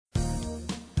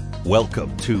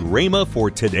Welcome to Rhema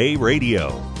for Today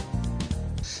Radio.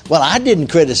 Well, I didn't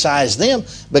criticize them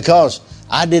because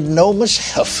I didn't know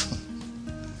myself.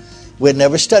 We'd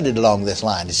never studied along this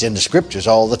line. It's in the scriptures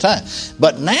all the time.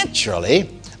 But naturally,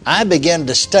 I began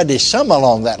to study some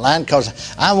along that line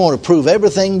because I want to prove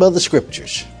everything by the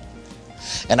scriptures.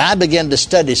 And I began to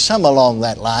study some along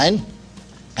that line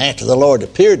after the Lord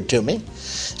appeared to me,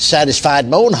 satisfied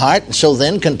my own heart, and so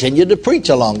then continued to preach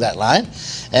along that line.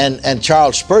 And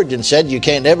Charles Spurgeon said you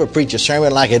can't ever preach a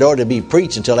sermon like it ought to be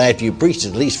preached until after you preached it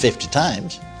at least 50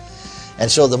 times.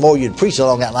 And so the more you'd preach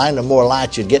along that line, the more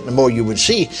light you'd get and the more you would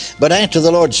see. But after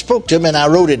the Lord spoke to him, and I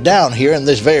wrote it down here in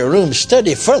this very room,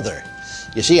 study further.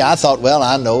 You see, I thought, well,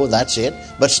 I know, that's it.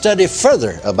 But study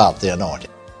further about the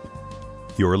anointing.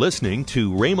 You're listening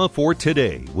to Rhema for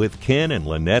Today with Ken and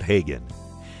Lynette Hagin.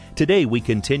 Today we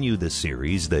continue the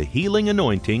series, The Healing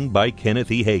Anointing by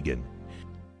Kenneth E. Hagin.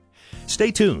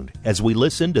 Stay tuned as we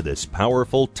listen to this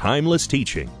powerful, timeless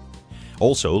teaching.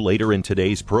 Also, later in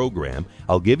today's program,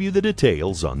 I'll give you the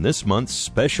details on this month's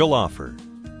special offer.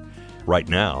 Right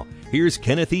now, here's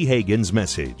Kenneth E. Hagin's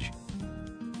message.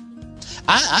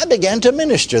 I began to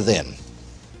minister then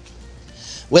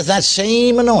with that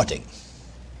same anointing.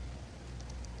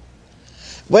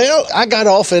 Well, I got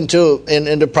off into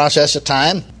the process of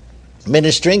time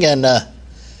ministering, and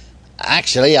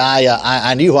actually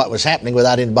I knew what was happening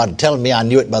without anybody telling me. I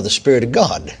knew it by the Spirit of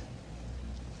God.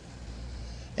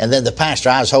 And then the pastor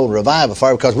I was holding revival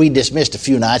for, because we dismissed a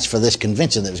few nights for this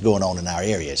convention that was going on in our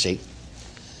area, see.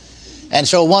 And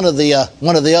so one of the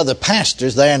other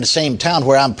pastors there in the same town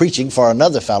where I'm preaching for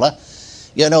another fella,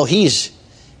 you know, he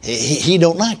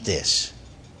don't like this.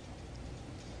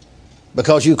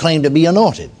 Because you claim to be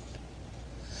anointed.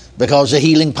 Because the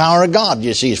healing power of God,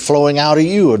 you see, is flowing out of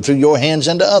you and through your hands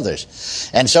into others.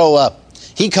 And so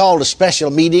he called a special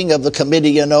meeting of the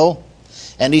committee, you know,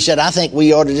 and he said, I think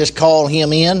we ought to just call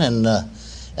him in and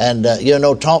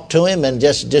talk to him and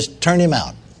just turn him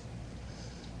out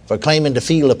for claiming to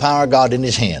feel the power of God in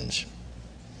his hands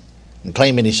and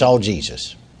claiming he saw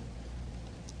Jesus.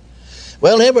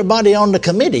 Well, everybody on the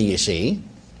committee, you see,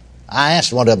 I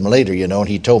asked one of them later, you know, and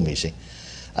he told me, see,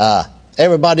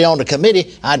 everybody on the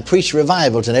committee, I'd preach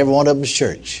revivals in every one of them's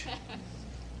church.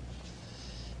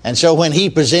 And so when he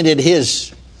presented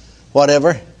his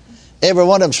whatever, every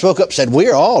one of them spoke up and said,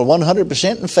 we're all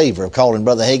 100% in favor of calling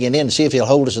Brother Hagin in to see if he'll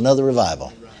hold us another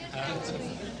revival.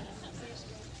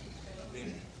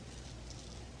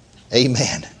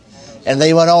 Amen. And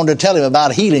they went on to tell him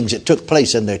about healings that took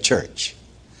place in their church.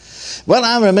 Well,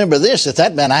 I remember this,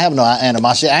 that man, I have no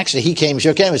animosity. Actually, he came,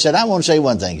 shook hands and said, I want to say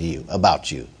one thing to you,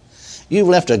 about you. You've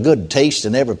left a good taste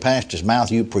in every pastor's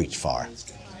mouth you preached for.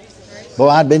 Boy,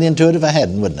 I'd been into it if I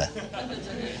hadn't, wouldn't I?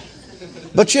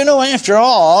 But you know, after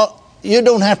all, you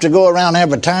don't have to go around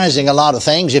advertising a lot of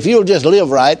things. If you'll just live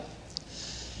right,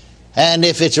 and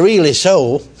if it's really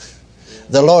so,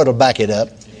 the Lord will back it up.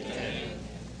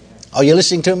 Are you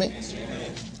listening to me?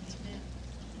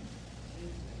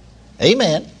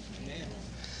 Amen.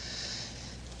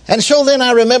 And so then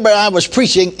I remember I was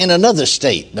preaching in another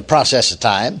state in the process of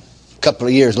time, a couple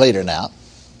of years later now.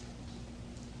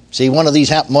 See, one of these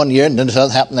happened one year, and then this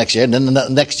other happened next year, and then the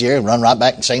next year, run right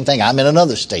back, the same thing. I'm in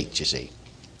another state, you see.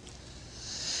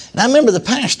 And I remember the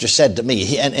pastor said to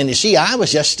me, and you see, I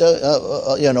was just,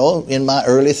 in my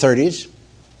early 30s.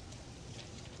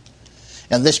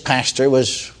 And this pastor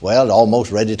was, well,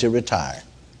 almost ready to retire.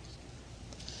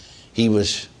 He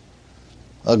was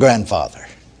a grandfather.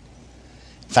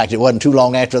 In fact, it wasn't too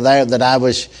long after that I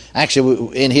was,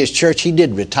 actually in his church, he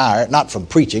did retire, not from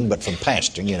preaching, but from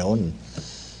pastoring, you know. And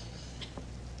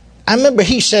I remember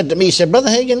he said to me, he said, Brother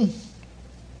Hagin,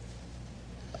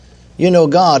 you know,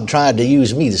 God tried to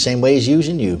use me the same way he's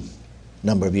using you a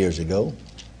number of years ago.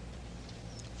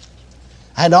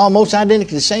 I had almost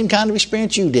identically the same kind of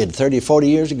experience you did 30, 40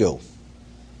 years ago.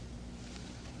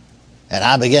 And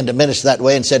I began to minister that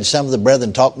way and said, some of the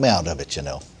brethren talked me out of it, you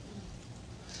know.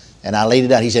 And I laid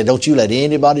it out. He said, don't you let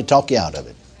anybody talk you out of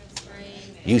it.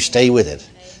 You stay with it.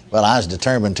 Well, I was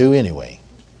determined to anyway.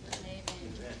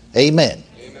 Amen.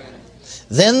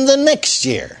 Then the next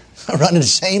year, running the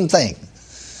same thing.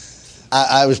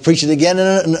 I was preaching again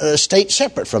in a state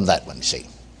separate from that one, see.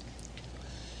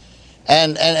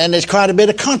 And there's quite a bit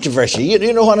of controversy.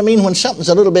 You know what I mean? When something's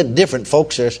a little bit different,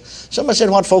 folks, somebody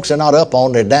said what folks are not up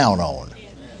on, they're down on.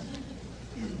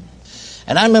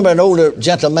 And I remember an older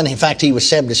gentleman, in fact, he was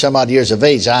 70 some odd years of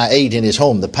age. I ate in his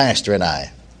home, the pastor and I.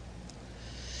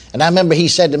 And I remember he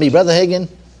said to me, Brother Hagin,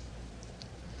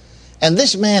 and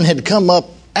this man had come up,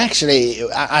 actually,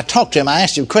 I talked to him, I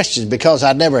asked him questions because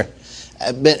I'd never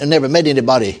never met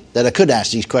anybody that I could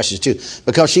ask these questions to.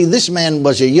 Because, see, this man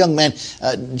was a young man,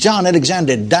 John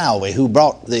Alexander Dowie, who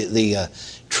brought the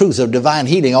truth of divine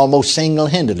healing almost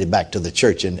single-handedly back to the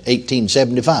church in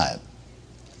 1875.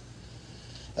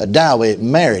 Dowie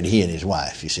married he and his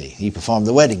wife, you see. He performed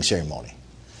the wedding ceremony.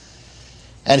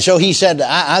 And so he said,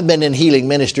 I've been in healing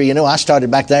ministry, you know, I started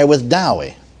back there with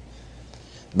Dowie,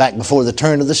 back before the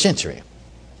turn of the century.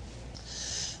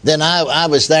 Then I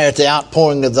was there at the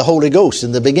outpouring of the Holy Ghost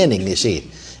in the beginning, you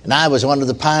see. And I was one of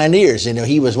the pioneers, you know,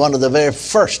 he was one of the very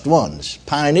first ones,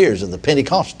 pioneers of the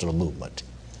Pentecostal movement.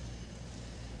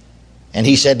 And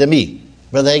he said to me,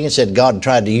 Brother Hagin said, God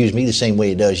tried to use me the same way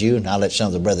he does you, and I'll let some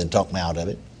of the brethren talk me out of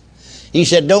it. He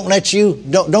said, don't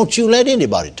you let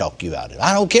anybody talk you out of it.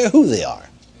 I don't care who they are.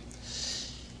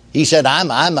 He said,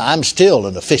 I'm still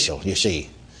an official, you see,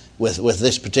 with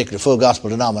this particular full gospel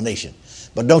denomination.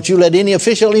 But don't you let any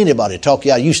official, anybody talk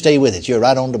you out. You stay with it. You're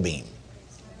right on the beam.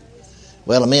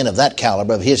 Well, a man of that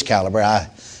caliber, of his caliber,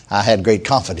 I had great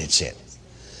confidence in.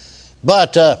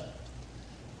 But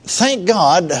thank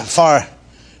God for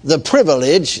the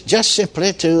privilege just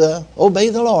simply to obey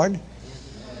the Lord.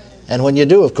 And when you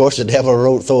do, of course, the devil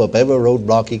will throw up every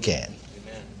roadblock he can.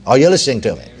 Are you listening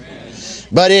to me? Amen.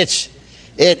 But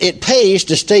it pays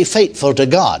to stay faithful to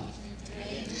God.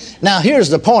 Now, here's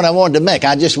the point I wanted to make.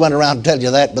 I just went around to tell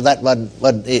you that, but that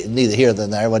wasn't neither here nor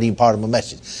there. Wasn't even part of my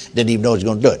message. Didn't even know I was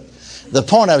going to do it. The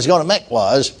point I was going to make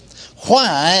was,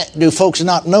 why do folks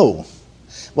not know?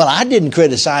 Well, I didn't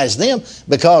criticize them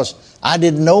because I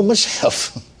didn't know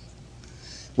myself.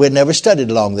 We'd never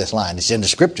studied along this line. It's in the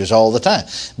scriptures all the time.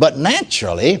 But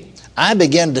naturally, I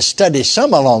began to study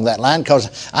some along that line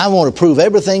because I want to prove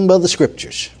everything by the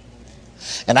scriptures.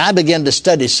 And I began to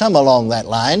study some along that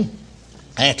line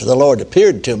after the Lord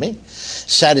appeared to me,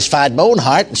 satisfied my own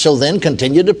heart, and so then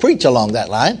continued to preach along that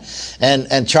line.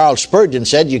 And Charles Spurgeon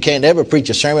said, you can't ever preach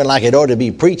a sermon like it ought to be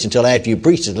preached until after you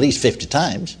preached it at least 50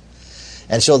 times.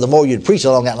 And so the more you'd preach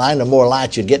along that line, the more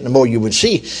light you'd get and the more you would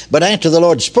see. But after the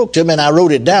Lord spoke to me, and I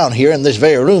wrote it down here in this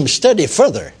very room, study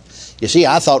further. You see,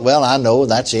 I thought, well, I know,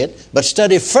 that's it. But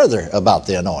study further about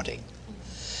the anointing.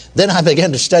 Then I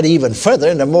began to study even further,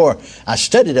 and the more I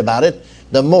studied about it,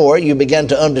 the more you began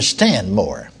to understand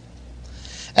more.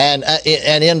 And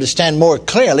understand more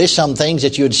clearly some things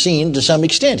that you had seen to some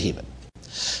extent even.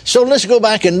 So let's go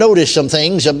back and notice some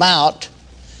things about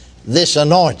this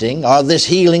anointing or this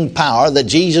healing power that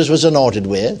Jesus was anointed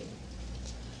with,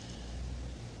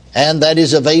 and that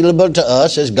is available to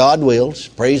us as God wills.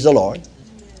 Praise the Lord.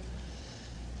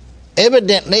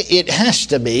 Evidently, it has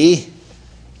to be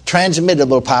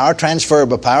transmittable power,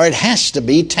 transferable power. It has to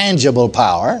be tangible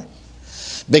power,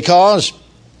 because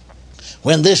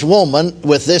when this woman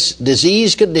with this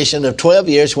disease condition of 12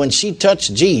 years, when she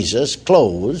touched Jesus'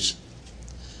 clothes,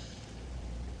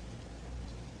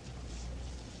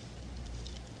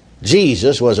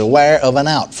 Jesus was aware of an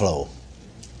outflow.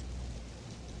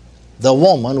 The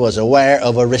woman was aware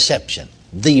of a reception,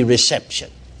 the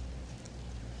reception.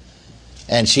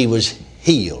 And she was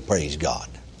healed, praise God.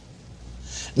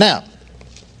 Now,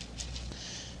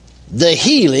 the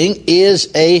healing is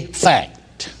a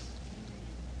fact.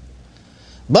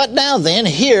 But now then,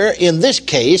 here in this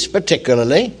case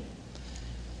particularly,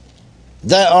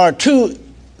 there are two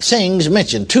things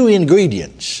mentioned, two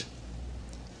ingredients.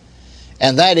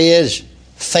 And that is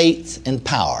faith and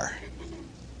power.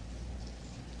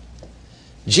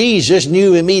 Jesus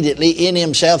knew immediately in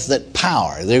himself that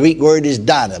power, the Greek word is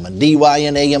dynamon,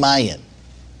 D-Y-N-A-M-I-N,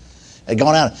 had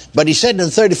gone out. But he said in the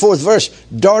 34th verse,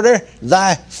 daughter,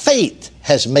 thy faith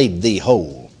has made thee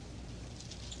whole.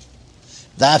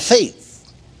 Thy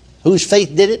faith. Whose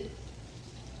faith did it?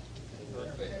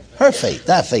 Her faith.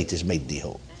 Thy faith has made thee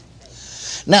whole.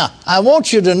 Now, I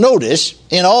want you to notice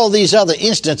in all these other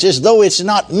instances, though it's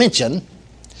not mentioned,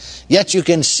 yet you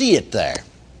can see it there.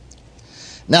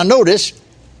 Now notice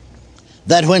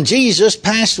that when Jesus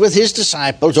passed with his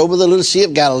disciples over the little Sea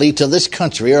of Galilee to this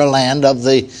country or land of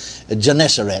the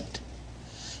Gennesaret,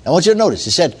 I want you to notice,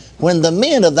 he said, when the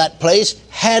men of that place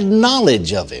had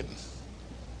knowledge of him.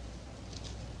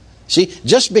 See,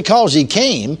 just because he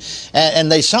came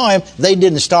and they saw him, they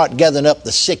didn't start gathering up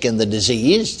the sick and the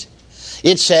diseased.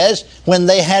 It says, when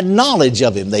they had knowledge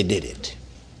of him, they did it.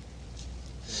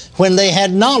 When they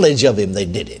had knowledge of him, they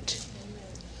did it.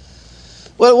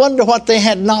 Well, I wonder what they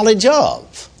had knowledge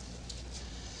of.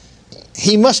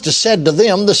 He must have said to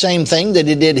them the same thing that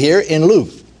he did here in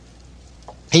Luke.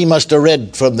 He must have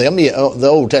read from them, the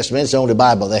Old Testament, it's the only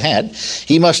Bible they had.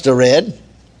 He must have read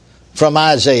from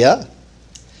Isaiah,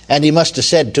 and he must have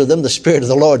said to them, the Spirit of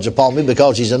the Lord's upon me,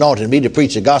 because he's anointed me to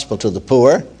preach the gospel to the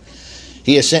poor.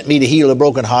 He has sent me to heal the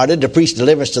brokenhearted, to preach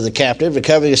deliverance to the captive,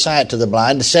 recovery of sight to the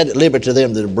blind, to set at liberty to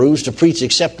them that are bruised, to preach the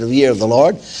acceptable year of the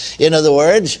Lord. In other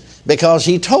words, because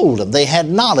he told them, they had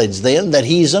knowledge then that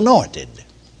he's anointed.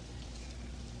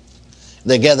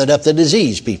 They gathered up the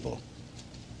diseased people,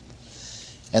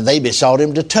 and they besought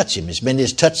him to touch him. As many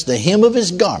as touched the hem of his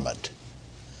garment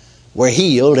were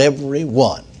healed, every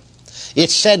one.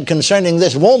 It's said concerning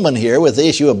this woman here with the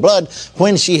issue of blood,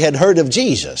 when she had heard of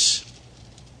Jesus,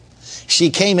 she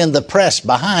came in the press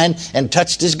behind and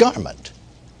touched his garment.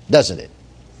 Doesn't it?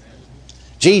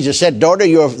 Jesus said, daughter,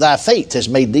 thy faith has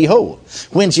made thee whole.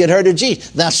 When she had heard of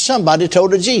Jesus. Now somebody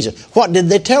told her Jesus. What did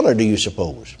they tell her, do you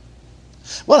suppose?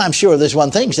 Well, I'm sure there's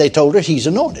one thing. They told her he's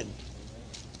anointed.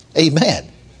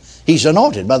 Amen. He's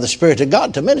anointed by the Spirit of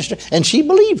God to minister. And she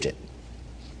believed it.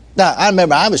 Now, I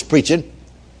remember I was preaching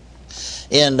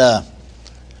in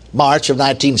March of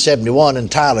 1971 in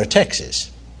Tyler, Texas,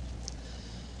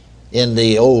 in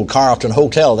the old Carlton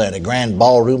Hotel there, the grand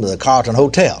ballroom of the Carlton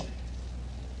Hotel.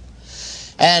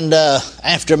 And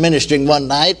after ministering one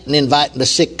night and inviting the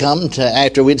sick come to,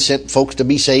 after we'd sent folks to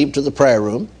be saved, to the prayer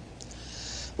room,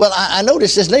 well, I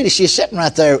noticed this lady, she's sitting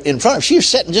right there in front of, she was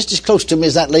sitting just as close to me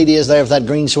as that lady is there with that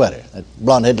green sweater, that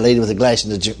blonde-headed lady with the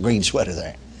glasses and the green sweater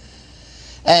there.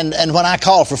 And when I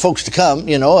call for folks to come,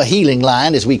 you know, a healing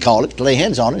line, as we call it, to lay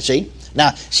hands on her, see?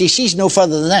 Now, she's no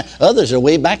further than that. Others are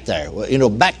way back there, you know,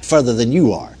 back further than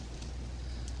you are,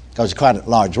 because it's quite a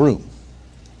large room.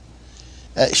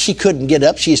 She couldn't get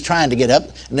up. She's trying to get up,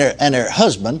 and her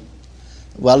husband,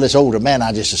 well, this older man,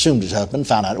 I just assumed his husband,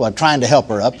 found out, well, trying to help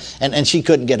her up, and she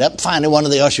couldn't get up. Finally, one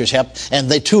of the ushers helped, and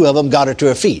the two of them got her to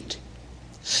her feet.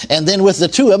 And then with the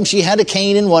two of them, she had a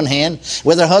cane in one hand,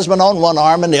 with her husband on one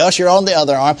arm and the usher on the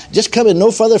other arm, just coming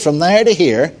no further from there to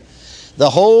here, the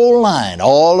whole line,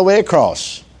 all the way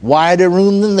across, wider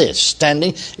room than this,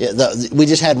 standing. We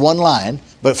just had one line,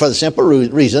 but for the simple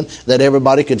reason that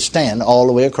everybody could stand all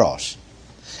the way across.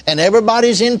 And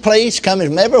everybody's in place, coming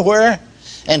from everywhere,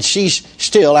 and she's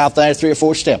still out there 3 or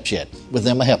 4 steps yet, with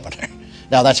them helping her.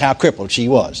 Now, that's how crippled she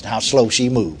was, how slow she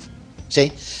moved. See?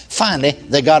 Finally,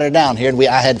 they got her down here, and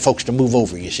I had folks to move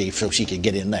over, you see, so she could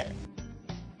get in there.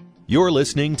 You're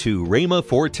listening to Rhema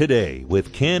for Today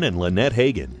with Ken and Lynette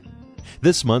Hagin.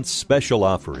 This month's special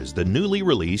offer is the newly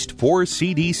released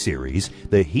 4-CD series,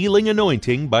 The Healing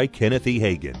Anointing by Kenneth E.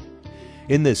 Hagin.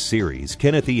 In this series,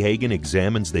 Kenneth E. Hagin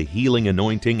examines the healing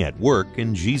anointing at work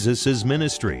in Jesus'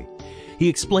 ministry. He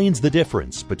explains the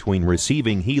difference between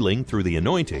receiving healing through the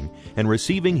anointing and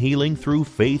receiving healing through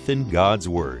faith in God's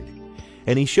Word.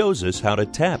 And he shows us how to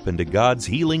tap into God's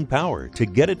healing power to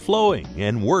get it flowing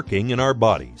and working in our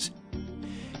bodies.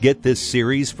 Get this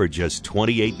series for just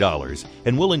 $28,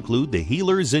 and we'll include the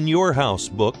Healers in Your House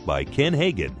book by Ken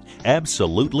Hagin,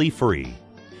 absolutely free.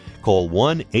 Call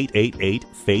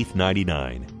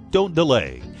 1-888-FAITH-99. Don't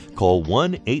delay. Call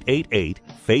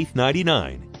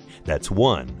 1-888-FAITH-99. That's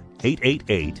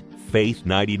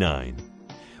 1-888-FAITH-99.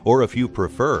 Or if you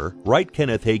prefer, write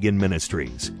Kenneth Hagin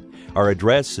Ministries. Our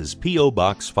address is P.O.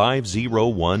 Box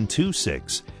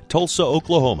 50126, Tulsa,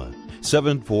 Oklahoma,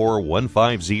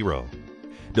 74150.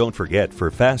 Don't forget,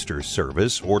 for faster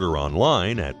service, order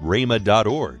online at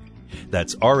rhema.org.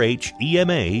 That's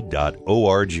rhema.org.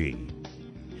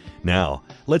 Now,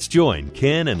 let's join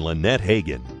Ken and Lynette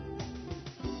Hagin.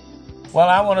 Well,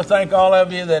 I want to thank all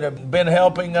of you that have been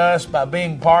helping us by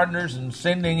being partners and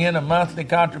sending in a monthly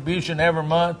contribution every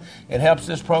month. It helps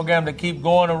this program to keep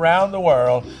going around the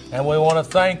world, and we want to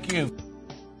thank you.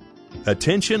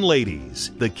 Attention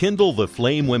ladies, the Kindle the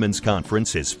Flame Women's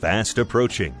Conference is fast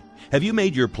approaching. Have you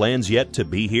made your plans yet to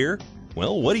be here?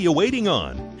 Well, what are you waiting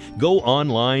on? Go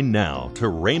online now to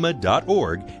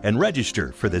rhema.org and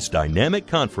register for this dynamic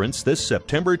conference this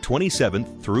September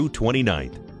 27th through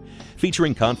 29th.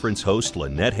 Featuring conference host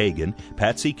Lynette Hagin,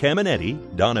 Patsy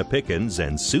Caminetti, Donna Pickens,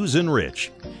 and Susan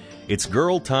Rich. It's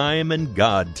girl time and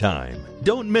God time.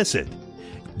 Don't miss it.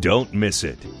 Don't miss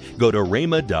it. Go to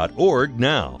rhema.org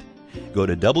now. Go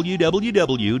to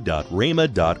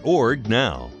www.rhema.org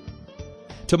now.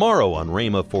 Tomorrow on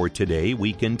Rhema for Today,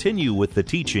 we continue with the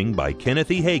teaching by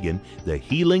Kenneth E. Hagin, The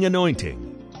Healing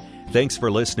Anointing. Thanks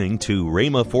for listening to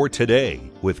Rhema for Today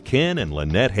with Ken and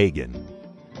Lynette Hagin.